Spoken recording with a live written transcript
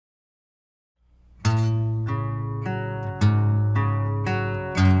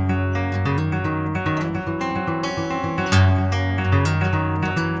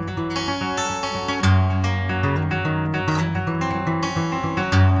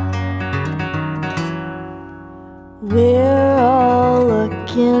We're all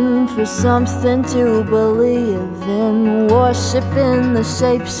looking for something to believe in, worshiping the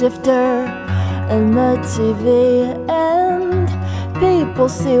shapeshifter and the TV, and people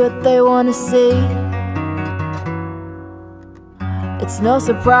see what they want to see. It's no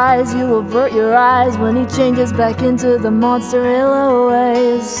surprise you avert your eyes when he changes back into the monster he'll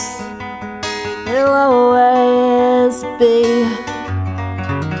always be.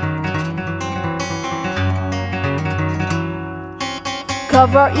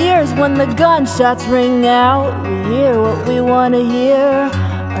 Cover our ears when the gunshots ring out. We hear what we want to hear.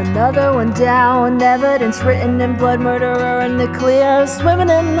 Another one down, evidence written in blood, murderer in the clear. Swimming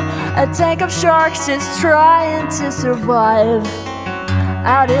in a tank of sharks, just trying to survive.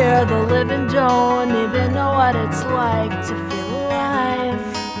 Out here the living don't even know what it's like to feel alive.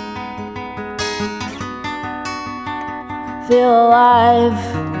 Feel alive.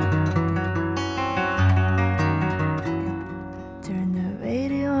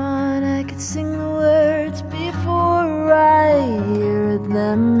 Sing the words before I hear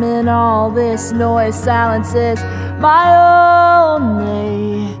them. In all this noise, silence is my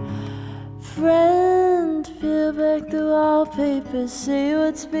only friend. Peel back the wallpaper, see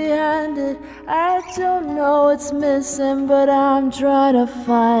what's behind it. I don't know what's missing, but I'm trying to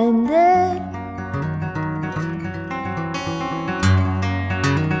find it.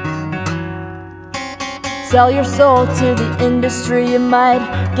 Sell your soul to the industry, you might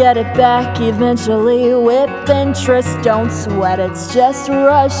get it back eventually with interest. Don't sweat, it's just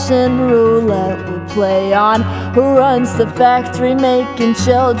Russian roulette we play on. Who runs the factory making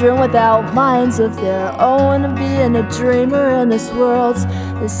children without minds of their own? Being a dreamer in this world's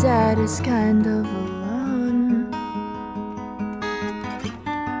the saddest kind of alone.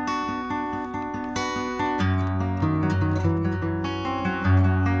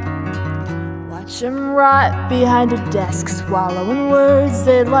 Watch them rot behind a desk, swallowing words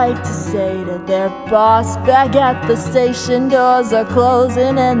they'd like to say to their boss. Back at the station, doors are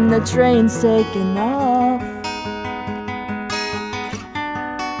closing and the train's taking off.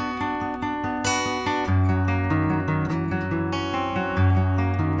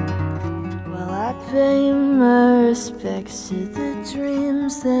 Well, I pay my respects to the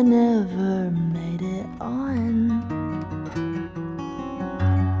dreams that never made it on.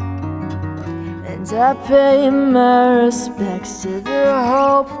 And I pay my respects to the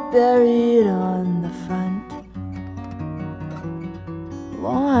hope buried on the front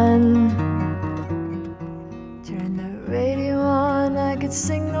lawn. Turn the radio on, I could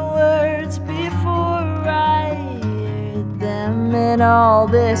sing the words before I hear them. In all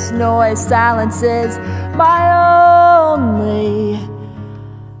this noise, silence is my only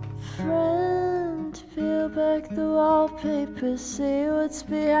friend. Peel back the wallpaper, see what's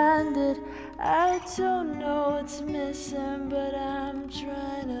behind it. I don't know what's missing, but I'm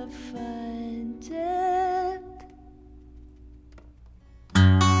trying to find it.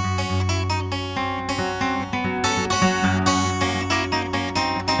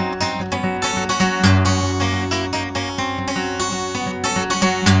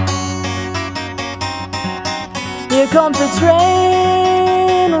 Here comes the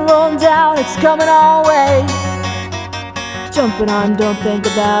train, rolling down, it's coming our way. Jumping on, don't think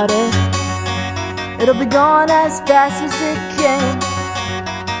about it. It'll be gone as fast as it came.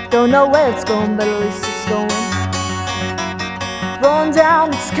 Don't know where it's going, but at least it's going. Rolling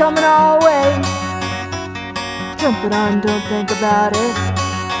down, it's coming our way. Jumping on, don't think about it.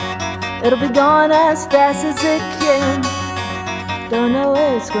 It'll be gone as fast as it came. Don't know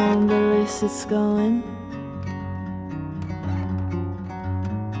where it's going, but at least it's going.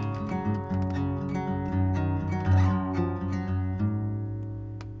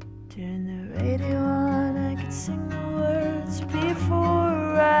 Turn the radio on, I can sing the words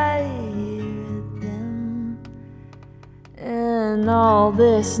before I hear them. And all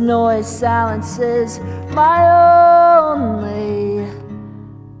this noise, silence is my only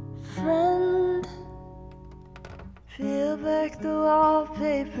friend. Peel back the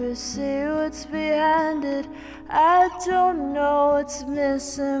wallpaper, see what's behind it. I don't know what's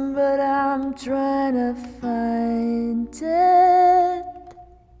missing, but I'm trying to find it.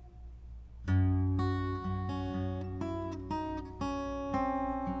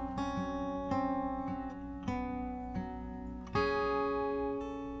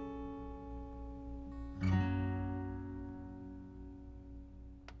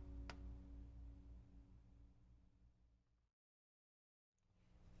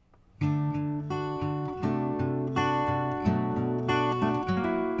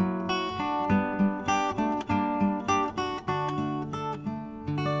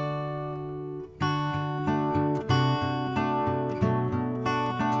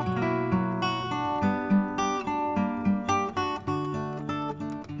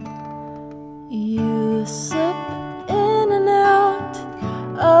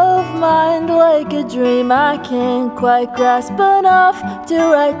 like a dream I can't quite grasp enough to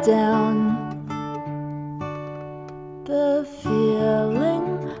write down. The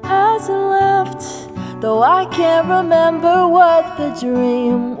feeling hasn't left, though I can't remember what the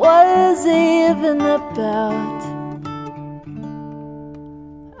dream was even about.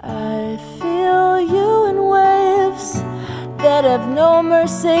 I feel you in waves that have no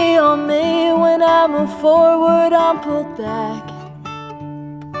mercy on me. When I move forward, I'm pulled back.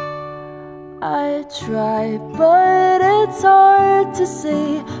 I try, but it's hard to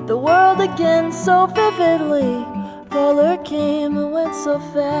see the world again so vividly. Color came and went so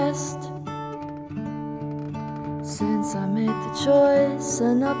fast. Since I made the choice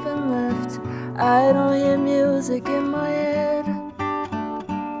and up and left, I don't hear music in my head.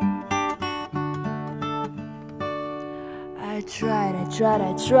 I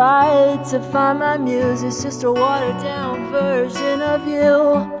tried to find my muse. It's just a watered down version of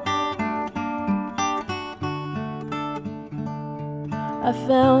you. I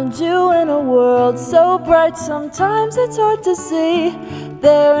found you in a world so bright, sometimes it's hard to see.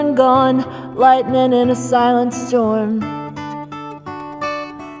 There and gone, lightning in a silent storm.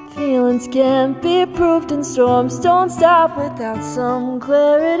 Feelings can't be proved and storms don't stop without some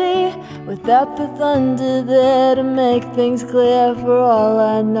clarity. Without the thunder there to make things clear. For all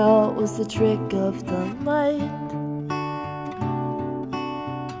I know, it was the trick of the light.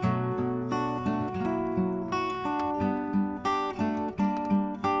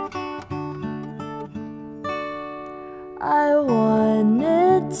 I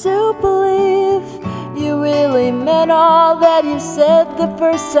wanted to believe you really meant all that you said the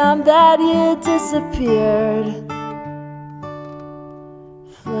first time that you disappeared.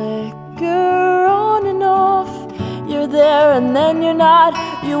 Flicker on and off, you're there and then you're not.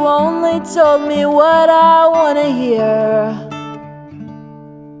 You only told me what I want to hear.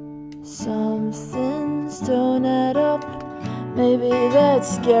 Some things don't add up. Maybe that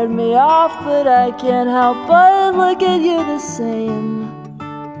scared me off, but I can't help but look at you the same.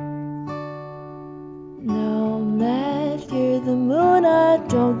 No matter you're the moon, I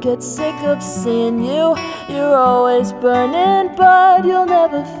don't get sick of seeing you. You're always burning, but you'll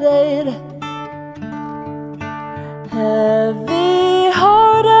never fade. Heavy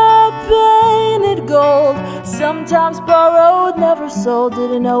heart of painted gold, sometimes borrowed, never sold.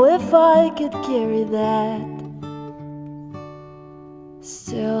 Didn't know if I could carry that.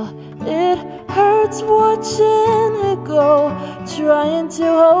 Still, it hurts watching it go. Trying to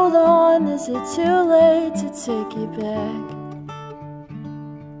hold on, is it too late to take you back?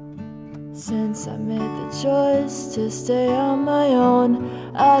 Since I made the choice to stay on my own,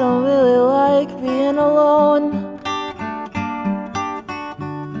 I don't really like being alone.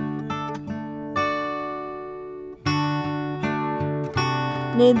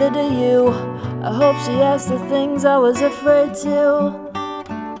 Neither do you. I hope she asked the things I was afraid to.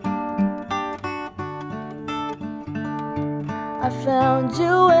 I found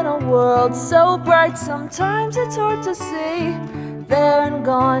you in a world so bright, sometimes it's hard to see. There and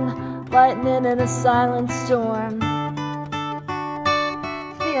gone, lightning in a silent storm.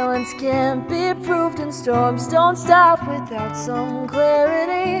 Feelings can't be proved and storms don't stop without some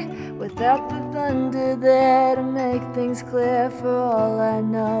clarity. Without the thunder there to make things clear. For all I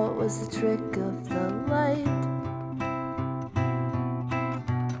know, it was the trick of the light.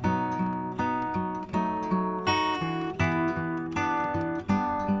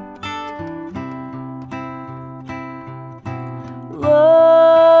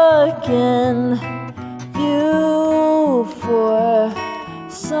 Looking you for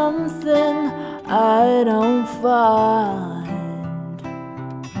something I don't find.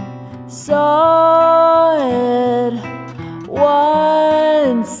 Saw it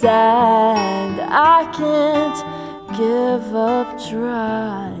once and I can't give up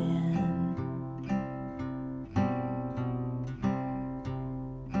trying.